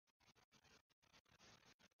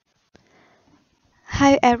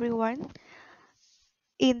Hi everyone.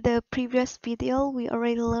 In the previous video, we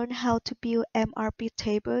already learned how to build MRP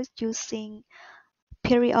tables using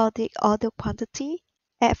periodic order quantity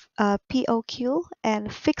POQ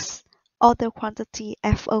and fixed order quantity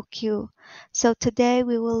FOQ. So today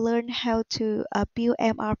we will learn how to build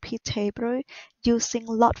MRP table using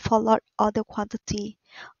lot for lot order quantity,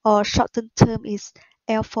 or shortened term is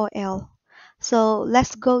L4L. So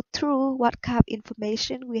let's go through what kind of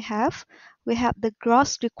information we have. We have the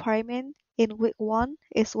gross requirement in week 1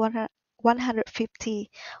 is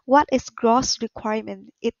 150. What is gross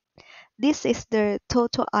requirement? This is the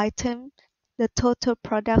total item, the total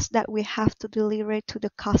products that we have to deliver to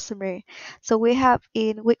the customer. So we have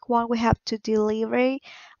in week 1, we have to deliver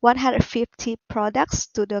 150 products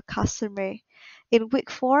to the customer. In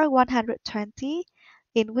week 4, 120.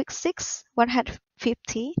 In week 6,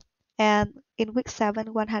 150. And in week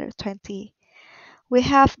 7, 120. We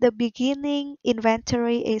have the beginning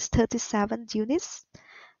inventory is 37 units.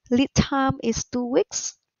 Lead time is 2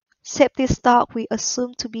 weeks. Safety stock we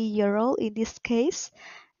assume to be 0 in this case,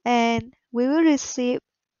 and we will receive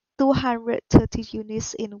 230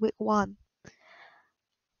 units in week 1.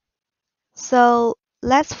 So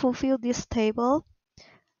let's fulfill this table.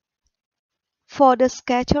 For the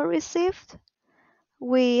schedule received,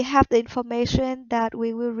 we have the information that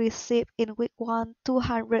we will receive in week 1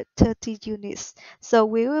 230 units. So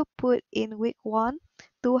we will put in week 1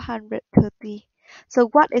 230. So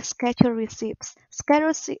what is schedule receipts?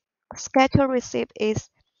 Schedule receipt is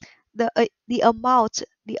the amount,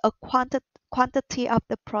 quantity of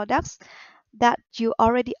the products that you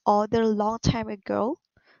already ordered a long time ago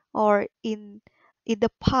or in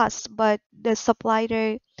the past, but the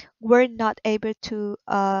supplier were not able to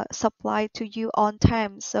supply to you on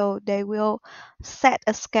time, so they will set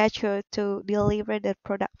a schedule to deliver the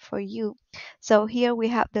product for you. So here we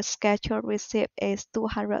have the schedule receipt is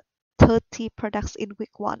 230 products in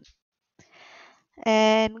week 1.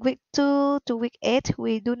 And week 2 to week 8,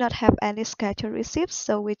 we do not have any schedule receipts,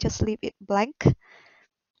 so we just leave it blank.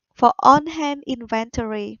 For on-hand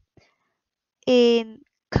inventory, in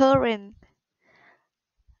current,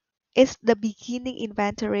 it's the beginning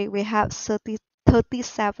inventory. We have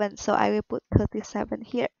 37, so I will put 37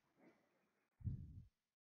 here.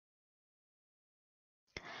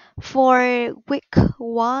 For week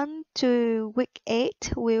 1 to week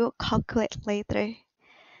 8, we will calculate later.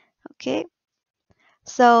 Okay,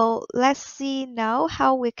 so let's see now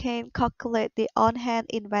how we can calculate the on-hand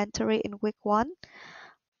inventory in week 1.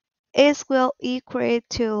 Is will equal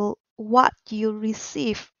to what you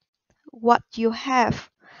receive, what you have,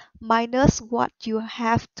 minus what you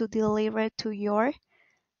have to deliver to your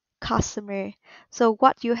customer. So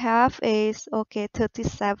what you have is, okay,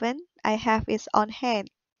 37. I have is on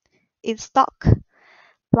hand in stock,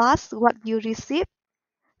 plus what you receive.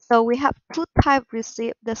 So we have two type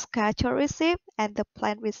receipt, the schedule receipt and the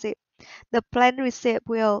planned receipt. The planned receipt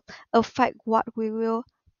will affect what we will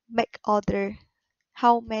make order,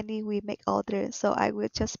 how many we make order. So I will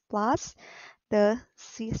just plus the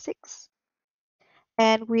C6,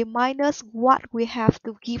 and we minus what we have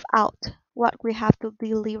to give out, what we have to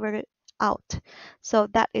deliver out. So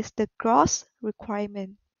that is the gross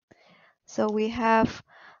requirement. So we have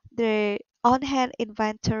the on-hand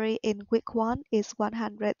inventory in week 1 is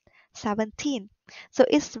 117. So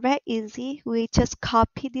it's very easy. We just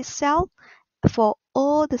copy this cell for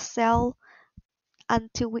all the cell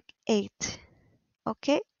until week 8.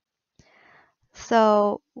 Okay,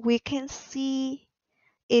 so we can see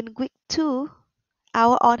in week 2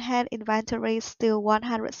 our on-hand inventory is still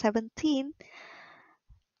 117,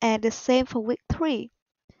 and the same for week 3.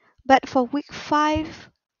 But for week 5,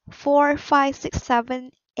 4, 5, 6,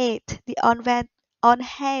 7, 8, the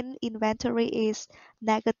on-hand inventory is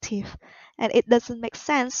negative. And it doesn't make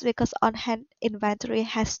sense because on-hand inventory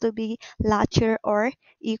has to be larger or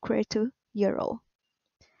equal to 0.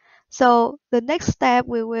 So the next step,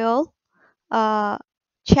 we will uh,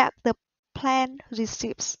 check the planned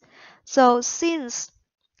receipts. So since,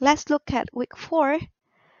 let's look at week 4,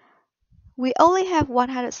 we only have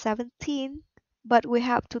 117, but we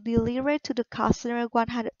have to deliver to the customer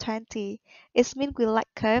 120. It means we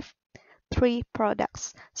lack of 3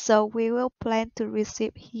 products. So we will plan to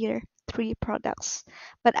receive here 3 products.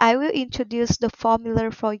 But I will introduce the formula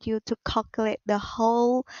for you to calculate the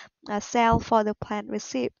whole sale for the planned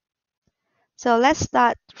receipt. So let's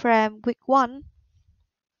start from week 1.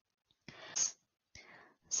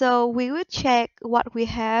 So we will check what we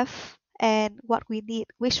have and what we need,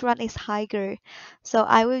 which one is higher. So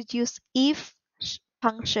I will use if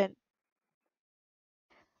function.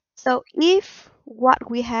 So if what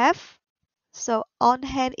we have, so on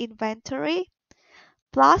hand inventory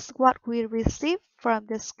plus what we receive from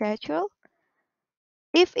the schedule.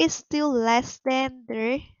 If it's still less than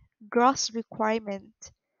the gross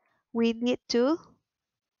requirement, we need to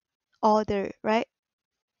order, right?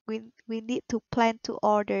 We need to plan to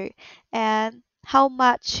order. And how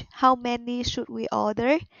many should we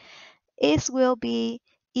order? It will be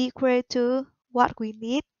equal to what we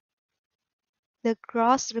need, the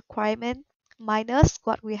gross requirement minus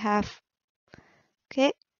what we have.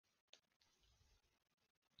 Okay.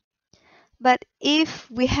 But if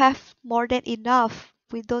we have more than enough,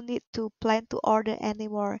 we don't need to plan to order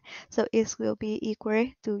anymore. So it will be equal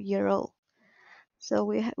to 0. So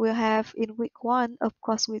will have in week 1, of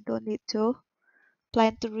course, we don't need to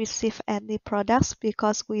plan to receive any products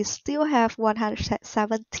because we still have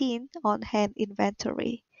 117 on hand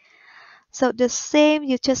inventory. So the same,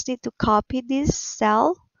 you just need to copy this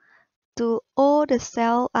cell to all the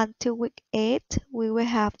cell until week 8. We will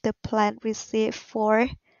have the plan received for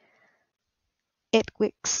 8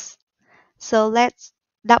 weeks. So let's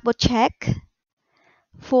double check.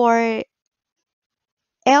 For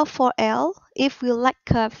L4L, if we lack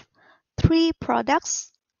of 3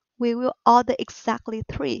 products, we will order exactly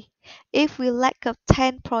 3. If we lack of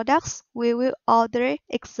 10 products, we will order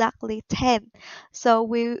exactly 10. So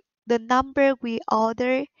the number we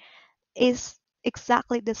order is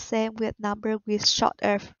exactly the same with number we short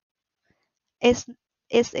of. It's,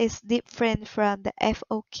 it's different from the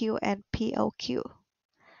FOQ and POQ.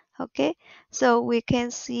 Okay, so we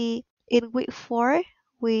can see in week 4,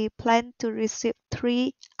 we plan to receive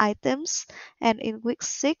 3 items, and in week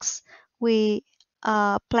 6, we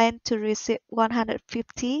plan to receive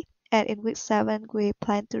 150, and in week 7, we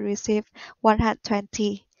plan to receive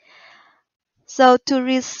 120. So to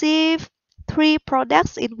receive 3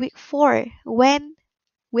 products in week 4, when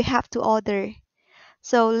we have to order.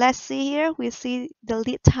 So let's see here, we see the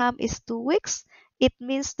lead time is 2 weeks. It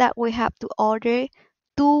means that we have to order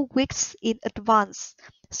 2 weeks in advance.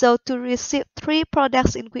 So to receive 3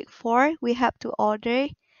 products in week 4, we have to order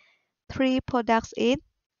 3 products in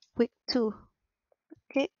week 2.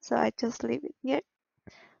 Okay, so I just leave it here,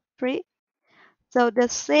 3. So the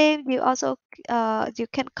same, you also you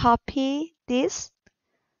can copy this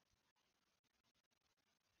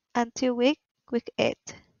until week 8.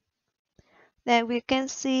 Then we can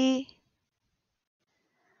see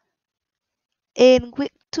in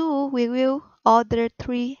week 2, we will order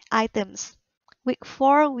 3 items. Week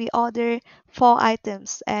 4, we order 4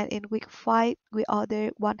 items. And in week 5, we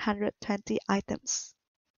order 120 items.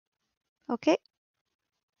 Okay?